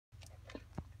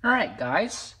Alright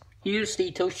guys, here's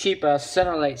the Toshiba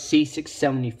Satellite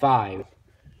C675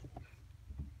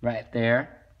 right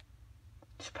there.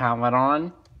 Just power it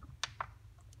on.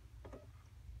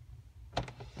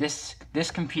 This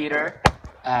computer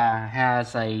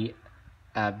has a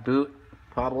boot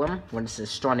problem when it says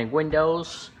starting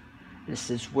Windows. This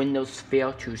is Windows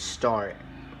failed to start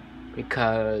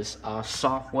because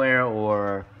software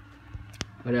or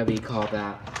whatever you call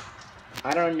that.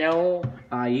 I don't know.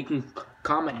 You can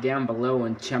comment down below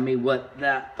and tell me what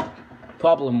that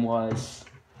problem was.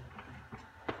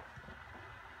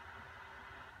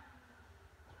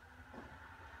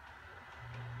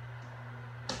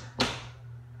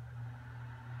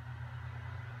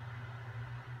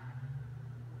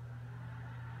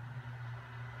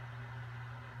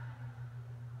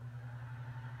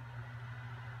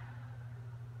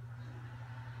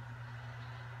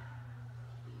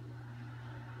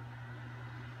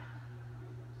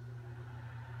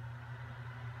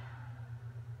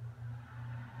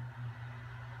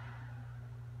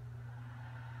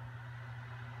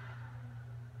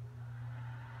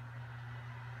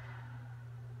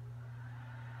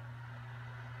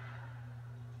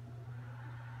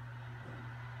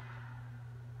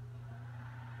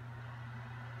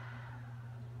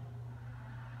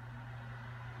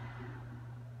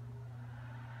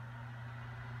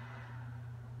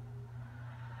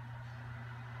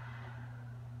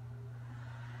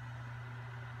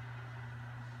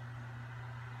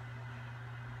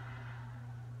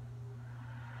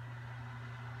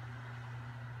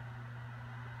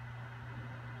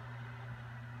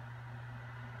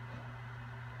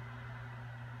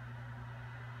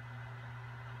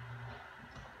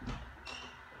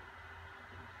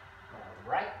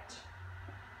 Alright.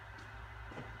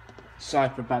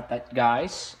 Sorry about that,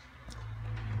 guys.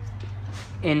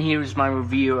 And here's my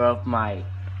review of my...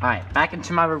 Alright, back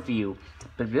into my review.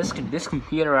 But this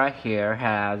computer right here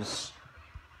has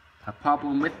a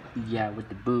problem with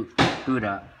the boot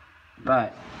up.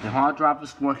 But the hard drive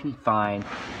is working fine.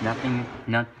 Nothing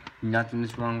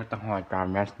is wrong with the hard drive.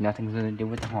 Nothing's gonna do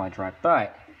with the hard drive.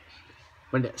 But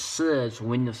when it says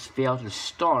Windows failed to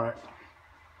start,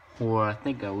 or I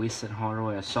think a recent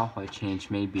hardware or software change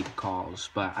may be the cause,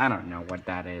 but I don't know what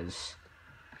that is.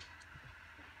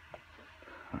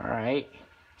 Alright,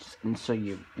 so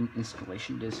your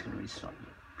installation disk and restart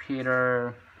your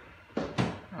computer.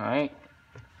 Alright,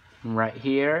 right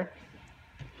here.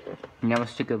 Now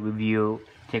let's take a review.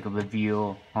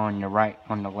 On the right,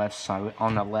 on the left side.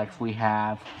 On the left we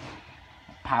have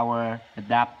power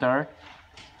adapter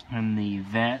and the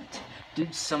vent.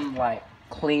 Did some like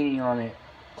cleaning on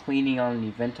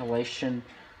the ventilation,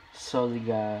 so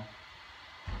the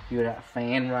you got that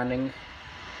fan running.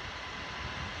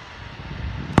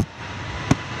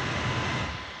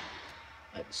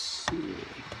 Let's see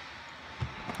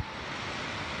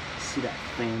that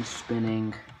fan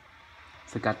spinning.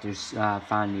 Forgot to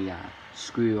find the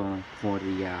screw on for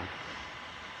the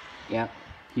yep.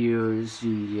 Here's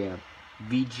the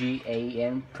VGA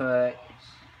input,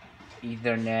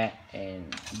 Ethernet,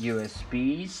 and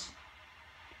USBs.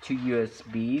 2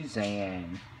 USBs,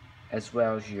 and as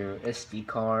well as your SD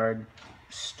card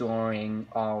storing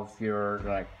all of your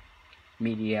like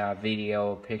media,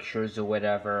 video, pictures, or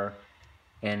whatever,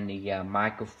 and the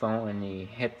microphone and the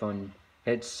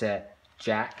headset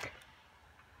jack.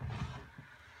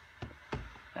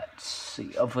 Let's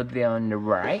see, over there on the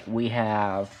right we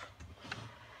have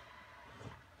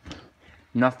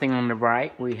nothing. On the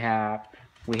right we have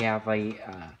a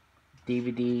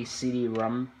DVD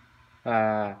CD-ROM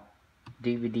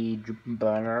DVD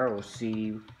burner or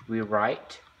CD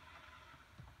rewrite.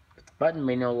 The button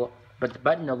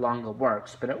no longer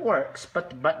works, but it works. But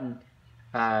the button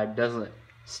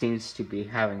seems to be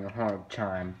having a hard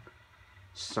time.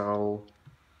 So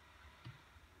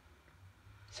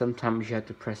sometimes you have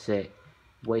to press it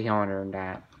way harder than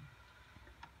that.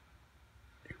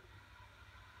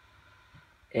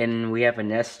 And we have an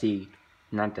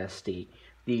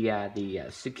the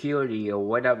security or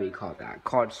whatever you call that,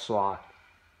 card slot.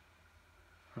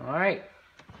 Alright.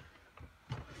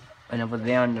 And over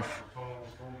there on the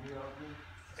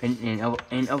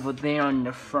over there on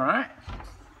the front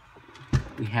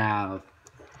we have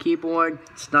keyboard.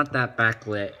 It's not that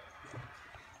backlit.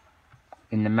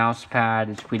 And the mouse pad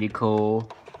is pretty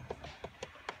cool.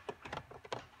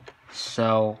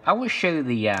 So I will show you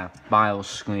the BIOS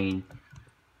screen.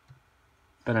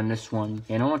 But on this one,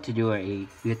 in order to do it, you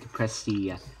have to press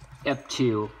the F2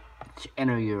 to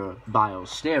enter your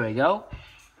BIOS. There we go.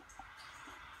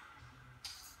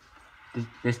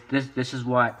 This is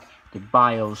what the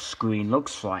BIOS screen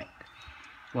looks like.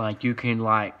 Like you can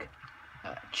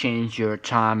change your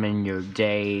time and your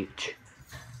date,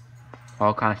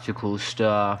 all kinds of cool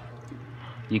stuff.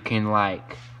 You can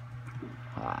like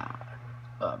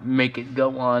make it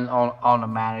go on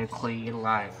automatically,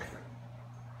 like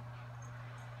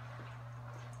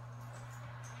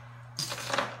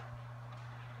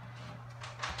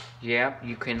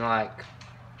you can like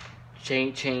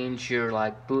change your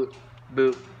like boot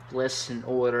list in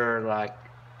order, like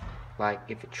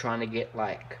if you're trying to get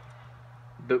like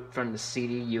boot from the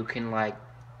CD, you can like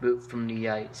boot from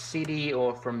the CD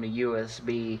or from the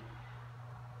USB.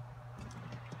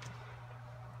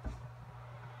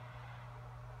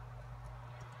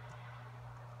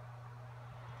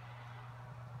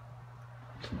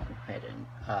 Go ahead and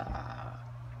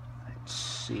let's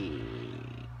see,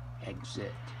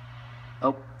 exit.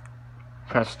 Oh,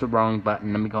 press the wrong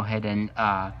button. Let me go ahead and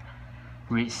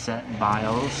reset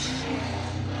BIOS.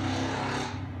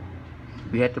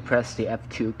 We have to press the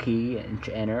F2 key and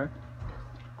enter.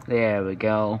 There we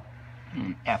go.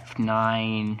 And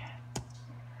F9,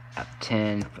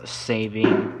 F10 for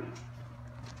saving.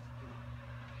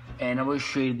 And I will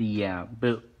show you the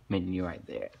boot menu right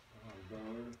there.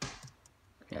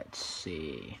 Let's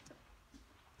see.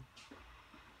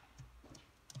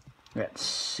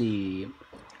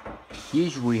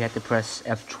 Usually we have to press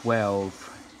F12.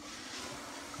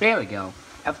 There we go.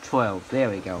 F12. There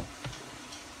we go.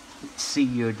 See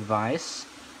your device.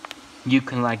 You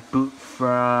can like boot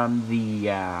from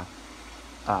the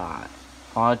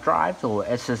hard drive or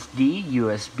SSD,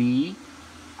 USB,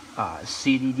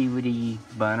 CD, DVD,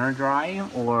 burner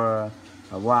drive, or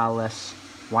a wireless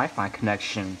Wi-Fi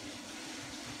connection.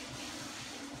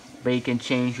 But you can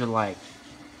change your like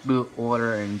boot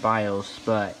order in BIOS,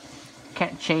 but you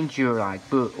can't change your like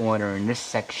boot order in this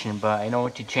section. But in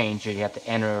order to change it, you have to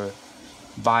enter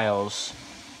BIOS,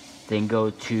 then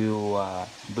go to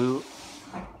boot.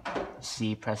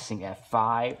 See, pressing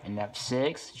F5 and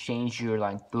F6, change your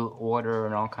like boot order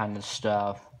and all kind of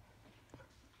stuff.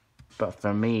 But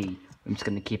for me, I'm just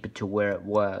gonna keep it to where it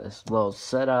was. Well,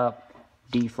 setup,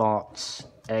 defaults,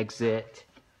 exit.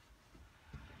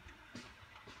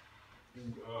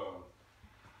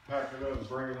 Pack it up,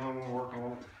 bring it home and work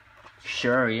on it.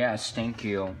 Sure, yes, thank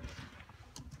you.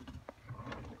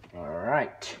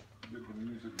 Alright. Get the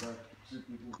music back. See if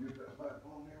we can get that back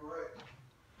on there right.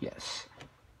 Yes.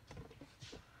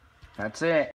 That's it.